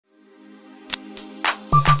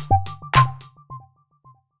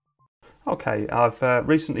Okay, I've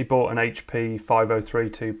recently bought an HP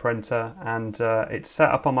 5032 printer, and it's set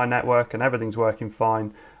up on my network and everything's working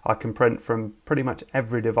fine. I can print from pretty much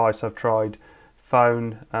every device I've tried.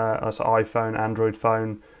 Phone, that's iPhone, Android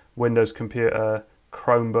phone, Windows computer,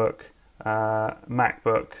 Chromebook,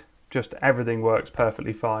 MacBook, just everything works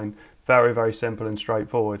perfectly fine. Very, very simple and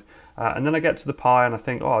straightforward. And then I get to the Pi and I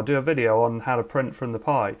think, oh, I'll do a video on how to print from the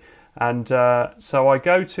Pi. And so I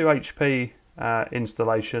go to HP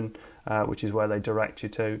installation, which is where they direct you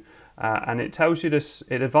to, and it tells you this.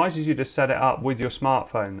 It advises you to set it up with your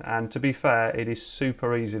smartphone. And to be fair, it is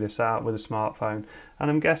super easy to set up with a smartphone. And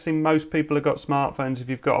I'm guessing most people have got smartphones. If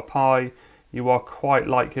you've got a Pi, you are quite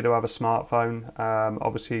likely to have a smartphone.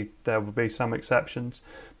 Obviously, there will be some exceptions,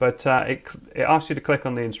 but it asks you to click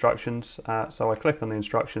on the instructions. So I click on the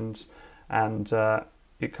instructions, and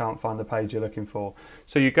you can't find the page you're looking for.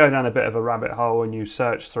 So you go down a bit of a rabbit hole and you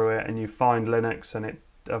search through it and you find Linux, and it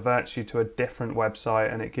diverts you to a different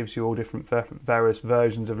website and it gives you all different various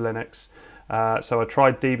versions of Linux. So I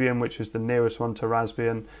tried Debian, which was the nearest one to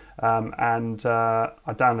Raspbian, and I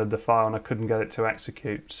downloaded the file and I couldn't get it to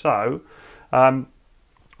execute. So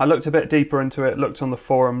I looked a bit deeper into it, looked on the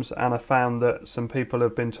forums, and I found that some people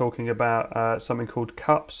have been talking about something called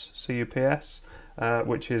CUPS, C-U-P-S,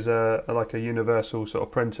 which is like a universal sort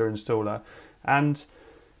of printer installer. And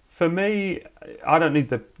for me, I don't need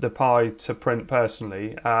the Pi to print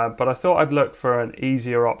personally, but I thought I'd look for an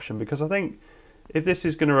easier option, because I think if this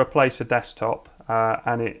is going to replace a desktop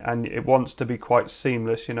and it wants to be quite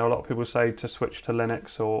seamless, you know, a lot of people say to switch to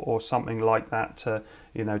Linux or something like that to,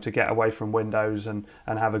 you know, to get away from Windows and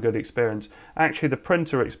have a good experience. Actually, the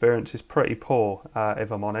printer experience is pretty poor,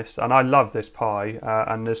 if I'm honest. And I love this Pi,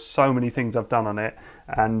 and there's so many things I've done on it,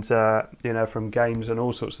 and you know, from games and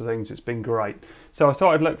all sorts of things, it's been great. So I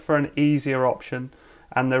thought I'd look for an easier option,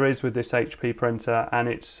 and there is with this HP printer, and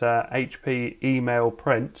it's HP Email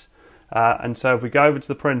Print. And so if we go over to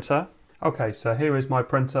the printer, okay, so here is my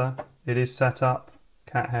printer. It is set up.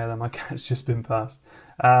 Cat hair there, my cat's just been passed.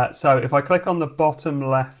 So if I click on the bottom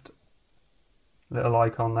left little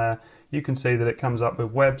icon there, you can see that it comes up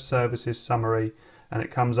with Web Services Summary, and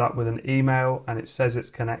it comes up with an email, and it says it's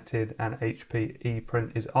connected and HP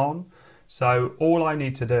ePrint is on. So all I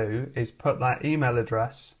need to do is put that email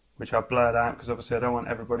address, which I've blurred out because obviously I don't want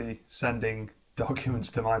everybody sending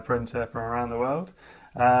documents to my printer from around the world.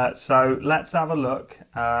 So let's have a look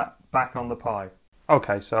back on the Pi.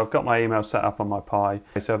 Okay, so I've got my email set up on my Pi.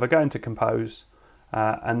 So if I go into Compose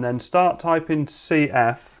and then start typing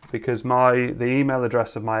CF, because the email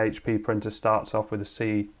address of my HP printer starts off with a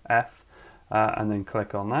CF, and then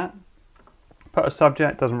click on that. Put a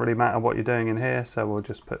subject, doesn't really matter what you're doing in here, so we'll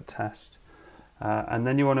just put test. And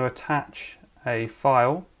then you want to attach a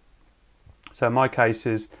file. So in my case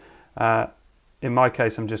I'm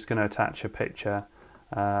just going to attach a picture.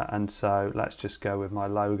 And so let's just go with my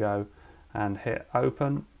logo and hit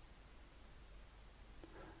open.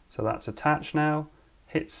 So that's attached now.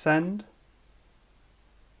 Hit send.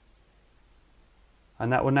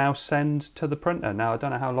 And that will now send to the printer. Now I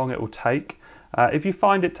don't know how long it will take. If you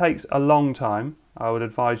find it takes a long time, I would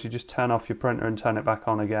advise you just turn off your printer and turn it back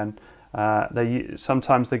on again.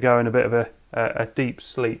 Sometimes they go in a bit of a deep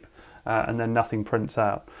sleep and then nothing prints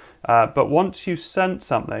out. But once you've sent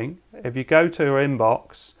something, if you go to your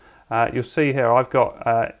inbox, you'll see here I've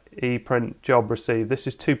got ePrint job received. This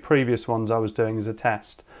is 2 previous ones I was doing as a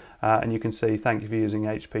test, and you can see thank you for using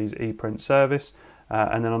HP's ePrint service.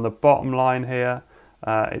 And then on the bottom line here,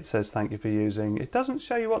 it says thank you for using. It doesn't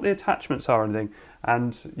show you what the attachments are or anything,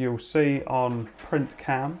 and you'll see on print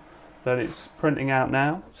cam that it's printing out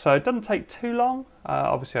now. So it doesn't take too long.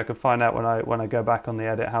 Obviously I can find out when I go back on the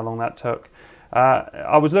edit how long that took.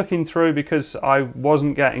 I was looking through because I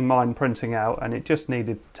wasn't getting mine printing out, and it just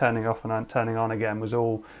needed turning off and turning on again was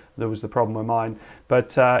all that was the problem with mine.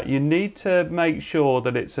 But you need to make sure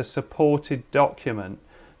that it's a supported document.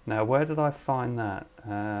 Now where did I find that?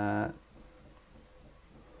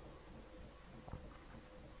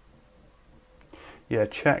 Yeah,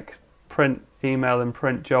 check print email and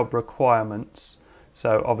print job requirements.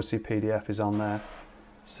 So obviously PDF is on there.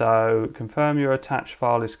 So confirm your attached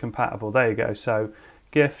file is compatible. There you go. So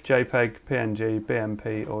GIF, JPEG, PNG,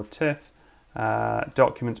 BMP or TIFF,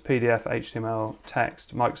 documents, PDF, HTML,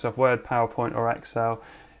 text, Microsoft Word, PowerPoint or Excel.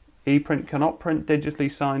 ePrint cannot print digitally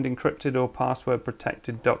signed, encrypted or password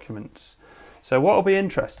protected documents. So what will be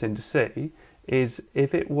interesting to see is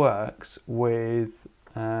if it works with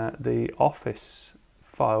the Office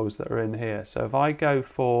files that are in here. So if I go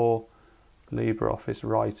for LibreOffice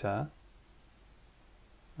Writer,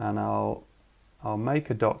 and I'll make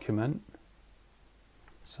a document.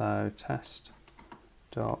 So test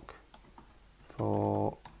doc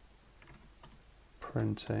for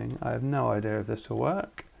printing. I have no idea if this will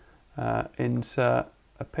work. Insert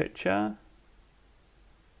a picture,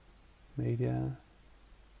 media,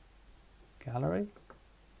 gallery.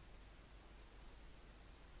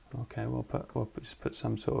 Okay, we'll just put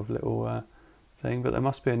some sort of little thing, but there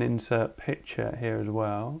must be an insert picture here as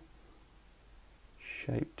well.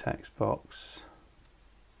 Shape text box,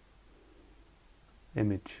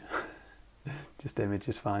 image. Just image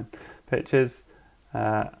is fine. Pictures.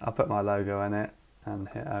 I'll put my logo in it and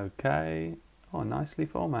hit OK. Oh, nicely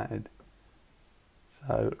formatted.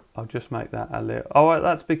 So I'll just make that a little. Oh,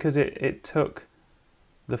 that's because it took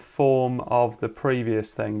the form of the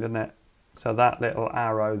previous thing, didn't it? So that little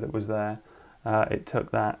arrow that was there, it took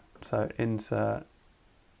that. So insert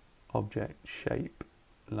object shape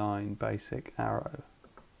line basic arrow.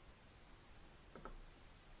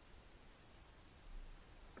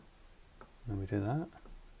 And we do that.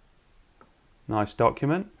 Nice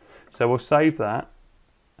document. So we'll save that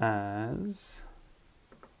as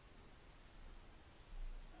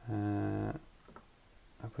have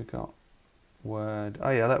we got Word? Oh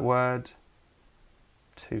yeah, that Word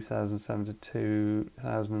 2007 to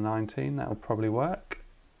 2019. That will probably work.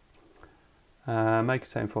 Make a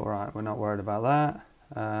same folder. Right, we're not worried about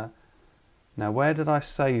that. Now, where did I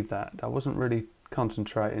save that? I wasn't really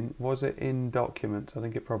concentrating. Was it in Documents? I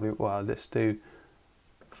think it probably. Well, let's do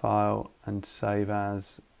File and Save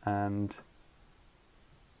As and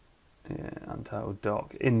yeah, Untitled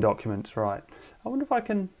Doc in Documents. Right. I wonder if I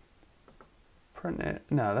can print it.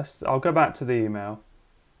 No, I'll go back to the email.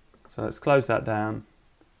 So let's close that down.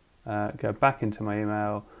 Go back into my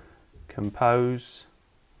email, compose,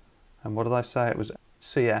 and what did I say? It was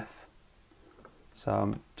CF. So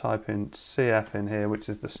I'm typing CF in here, which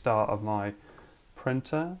is the start of my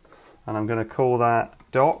printer, and I'm going to call that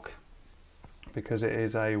doc because it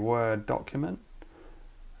is a Word document.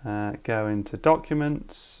 Go into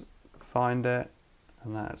Documents, find it,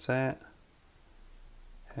 and that's it.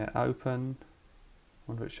 Hit open. I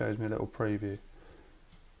wonder if it shows me a little preview.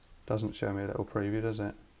 Doesn't show me a little preview, does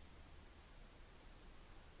it?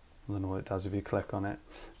 I don't know what it does if you click on it.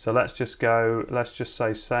 So let's just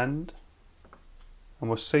say send, and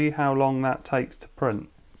we'll see how long that takes to print.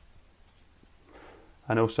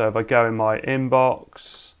 And also if I go in my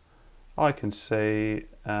inbox, I can see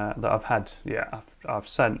that I've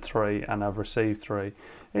sent 3 and I've received 3.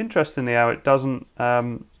 Interestingly how it doesn't,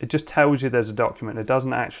 it just tells you there's a document. It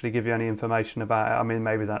doesn't actually give you any information about it. I mean,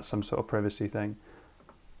 maybe that's some sort of privacy thing.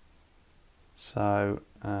 So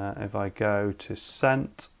if I go to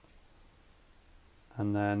sent,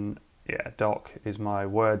 and then yeah, doc is my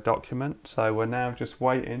Word document. So we're now just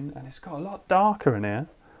waiting, and it's got a lot darker in here.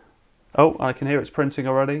 Oh, I can hear it's printing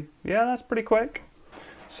already. Yeah, that's pretty quick.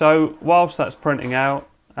 So whilst that's printing out,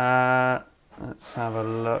 let's have a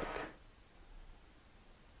look.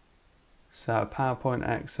 So PowerPoint,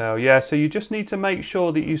 Excel, yeah, so you just need to make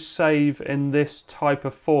sure that you save in this type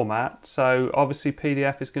of format. So obviously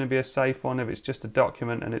PDF is going to be a safe one. If it's just a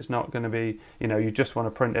document and it's not going to be, you just want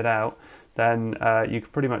to print it out, then you can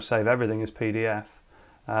pretty much save everything as PDF.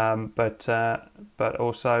 But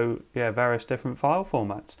also, yeah, various different file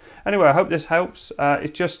formats. Anyway, I hope this helps. I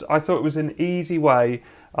thought it was an easy way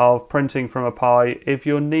of printing from a Pi. If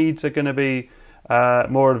your needs are going to be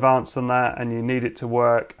more advanced than that, and you need it to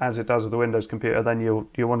work as it does with the Windows computer, then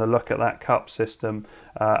you want to look at that cup system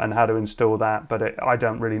and how to install that. But I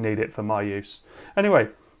don't really need it for my use. Anyway,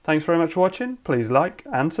 thanks very much for watching. Please like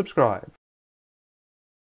and subscribe.